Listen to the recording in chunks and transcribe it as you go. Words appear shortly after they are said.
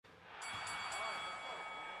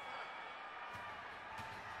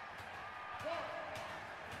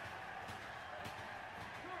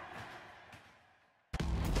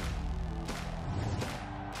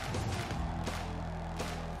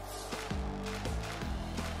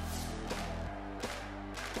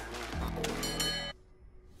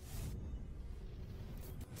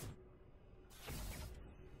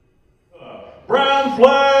Brown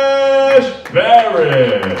Flash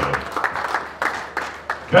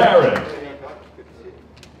Barrett.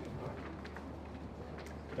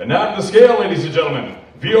 And now to the scale, ladies and gentlemen,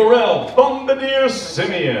 Viorel Bombardier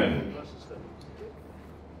Simeon.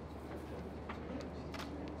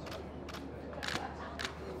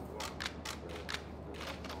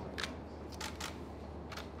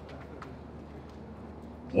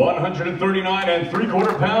 $139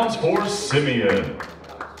 3/4 pounds for Simeon.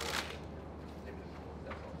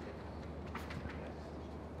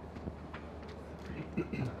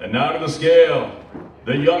 And now to the scale,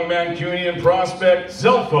 the young Mancunian prospect,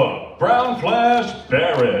 Zelfa Brown Flash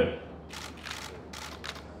Barrett.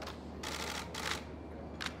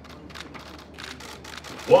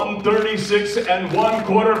 $136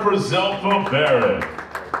 1/4 for Zelfa Barrett.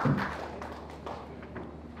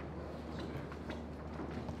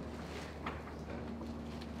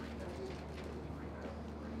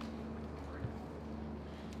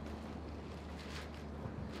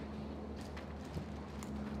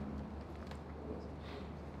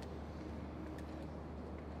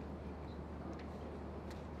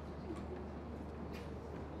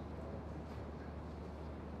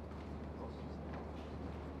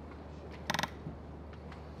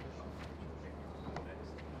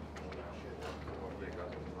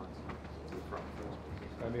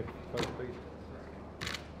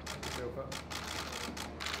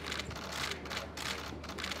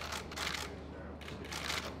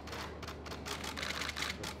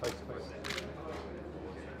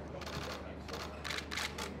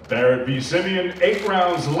 Barrett v. Simeon, 8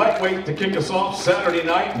 rounds lightweight to kick us off Saturday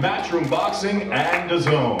night, Matchroom Boxing and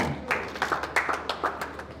DAZN.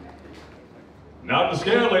 Now to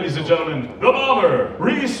scale, ladies and gentlemen, the bomber,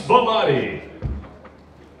 Reese Balati.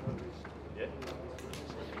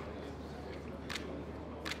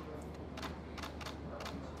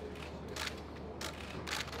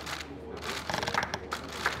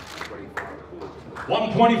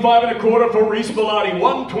 $125 1/4 for Reese Balati,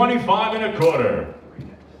 $125 1/4.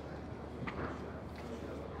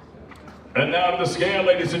 And now to the scale,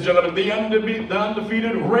 ladies and gentlemen, the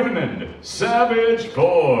undefeated Raymond Savage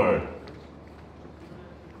Ford.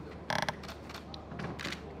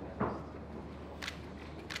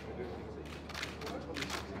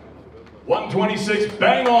 $126,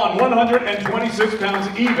 bang on, 126 pounds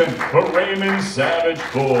even for Raymond Savage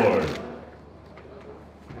Ford.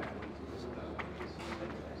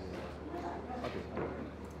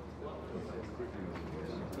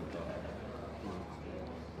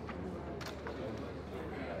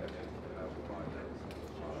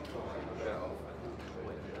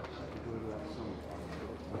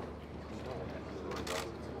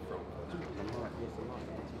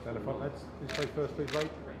 Let's play first, please, Ray.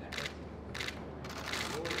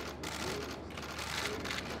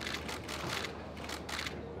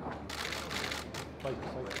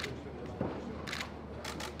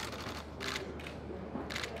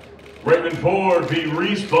 Raymond Ford v.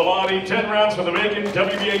 Reese Balati, 10 rounds for the vacant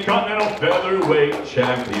WBA Continental Featherweight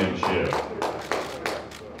Championship.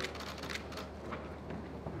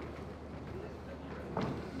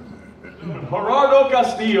 Gerardo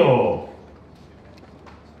Castillo.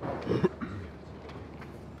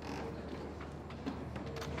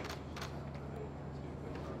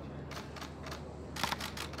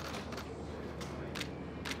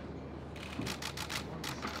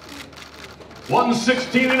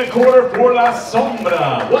 $116 1/4 for La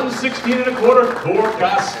Sombra. $116 1/4 for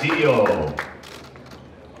Castillo.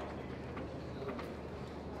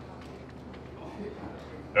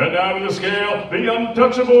 And now to the scale, the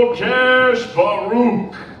untouchable Cash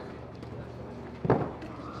Baruch.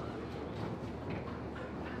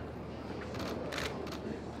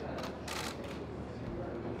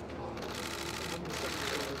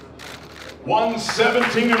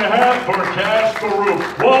 $117 1/2 for Cash Baruch.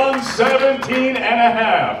 $117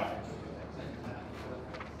 1/2.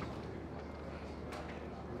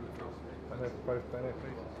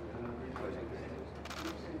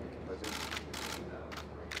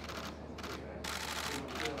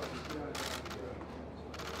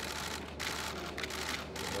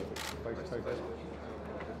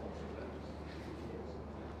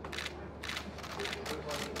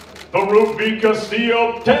 Baruch v.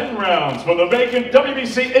 Castillo, 10 rounds for the vacant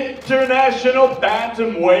WBC International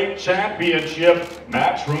Bantamweight Championship,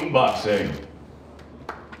 Matchroom Boxing.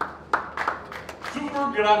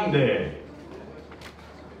 Super Grande.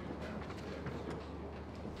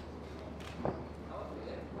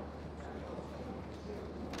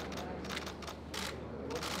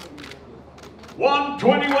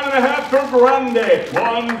 $121 1/2 for Grande.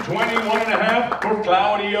 $121 1/2 for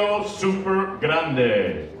Claudio Super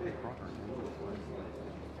Grande.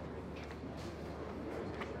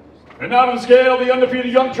 And now to the scale, the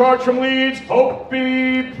undefeated young charge from Leeds,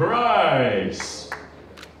 Hopi Price.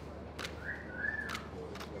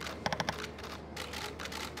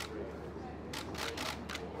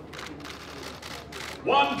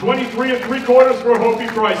 $123 3/4 for Hopi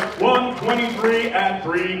Price. 123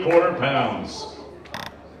 3/4 pounds.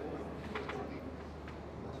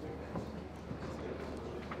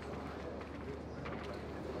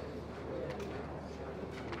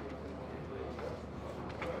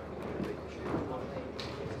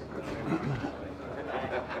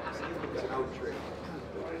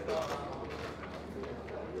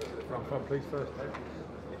 Front, please, first.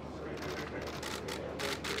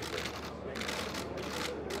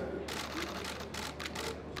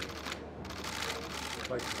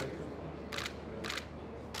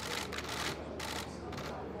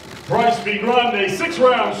 Price v. Grande,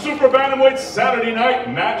 6-round super bantamweight Saturday night,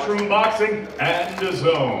 Matchroom Boxing and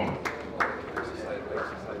DAZN.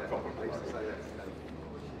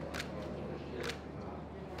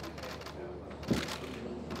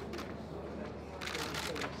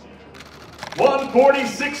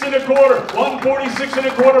 $146 1/4. $146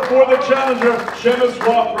 1/4 for the challenger,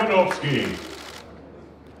 Przemysław Ranowski.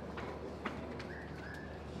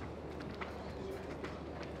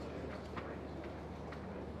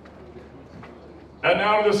 And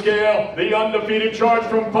now to the scale, the undefeated charge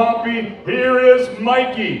from Pompey. Here is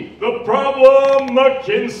Mikey, the Problem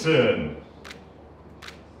McKinson.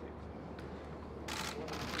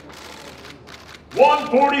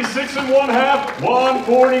 146 1/2.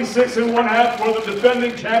 146 1/2 for the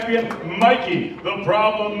defending champion, Mikey, the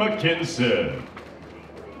Problem McKinson.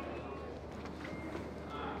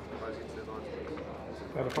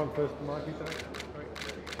 At the front first, Mikey.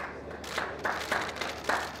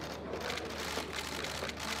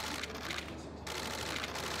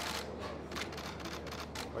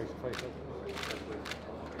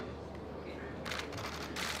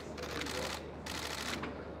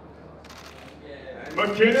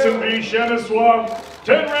 McKinson v. Przemysław,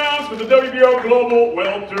 10 rounds for the WBO Global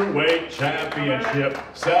Welterweight Championship.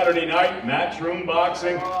 Saturday night, Matchroom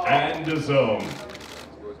Boxing and DAZN.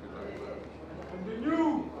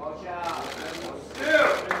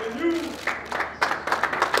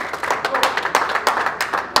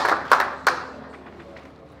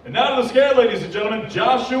 And now to the scale, ladies and gentlemen,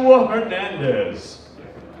 Joshua Hernandez.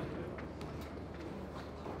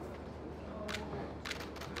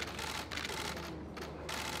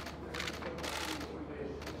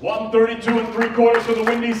 $132 3/4 for the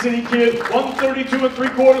Windy City Kid. $132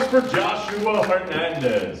 3/4 for Joshua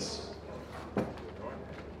Hernandez.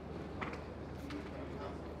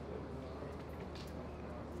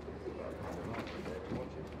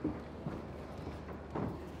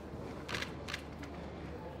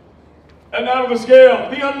 And now to the scale,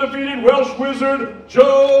 the undefeated Welsh Wizard,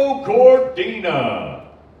 Joe Cordina.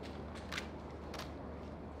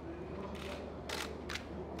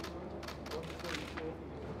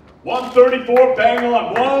 $134 bang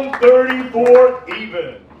on, $134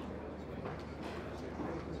 even.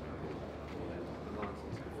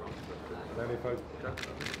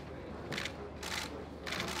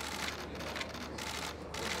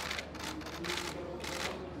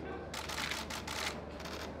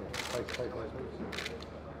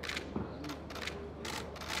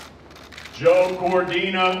 Joe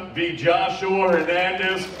Cordina v. Joshua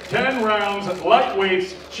Hernandez, 10 rounds,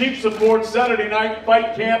 lightweights, chief support, Saturday night,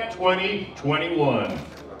 Fight Camp 2021.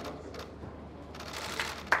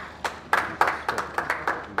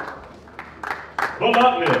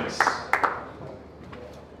 Bolotniks.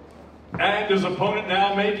 And his opponent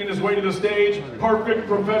now making his way to the stage, perfect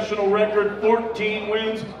professional record, 14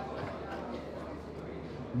 wins,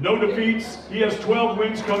 no defeats. He has 12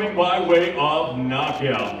 wins coming by way of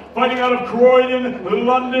knockout. Fighting out of Croydon,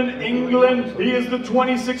 London, England. He is the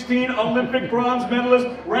 2016 Olympic bronze medalist,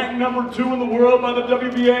 ranked #2 in the world by the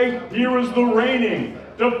WBA. Here is the reigning,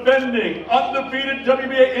 defending, undefeated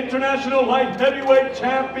WBA International Light Heavyweight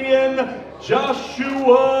Champion,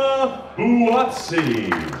 Joshua Buatsi.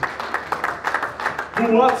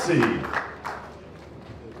 Buatsi.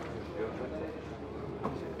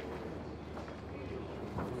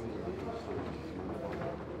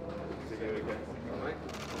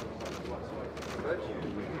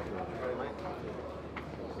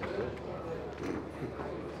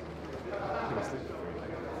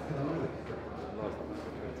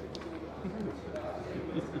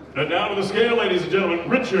 And now to the scale, ladies and gentlemen,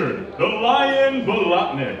 Richard, the Lion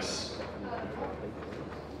Bolotniks.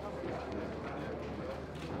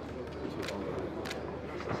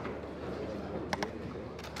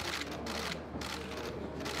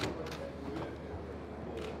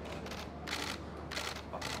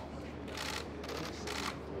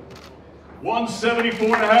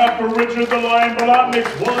 174.5 for Richard the Lion Bolotniks.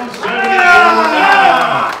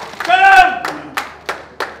 174.5.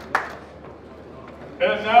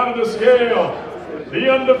 And now to the scale. The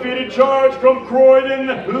undefeated charge from Croydon,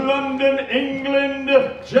 London, England,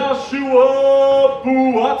 Joshua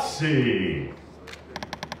Buatsi.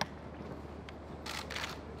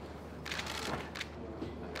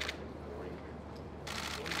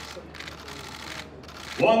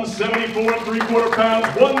 174.75 pounds,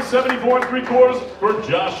 174.75 for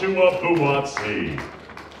Joshua Buatsi.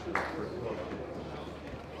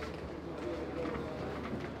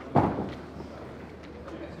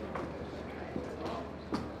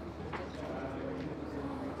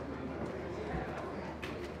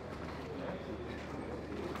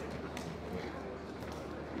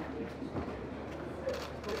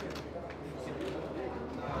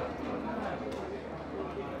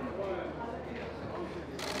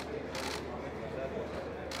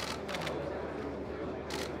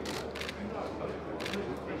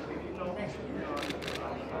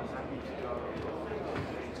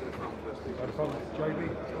 JB.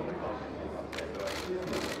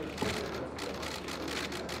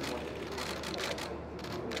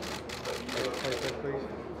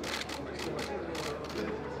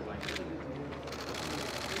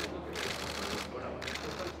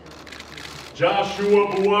 Joshua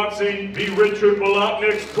Buatsi v. Richard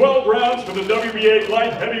Bolotniks, 12 rounds for the WBA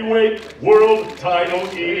light heavyweight world title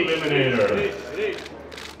eliminator.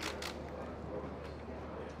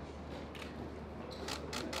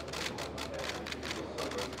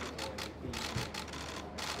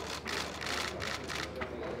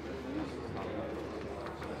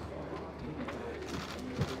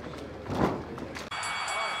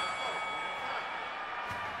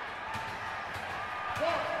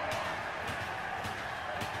 One.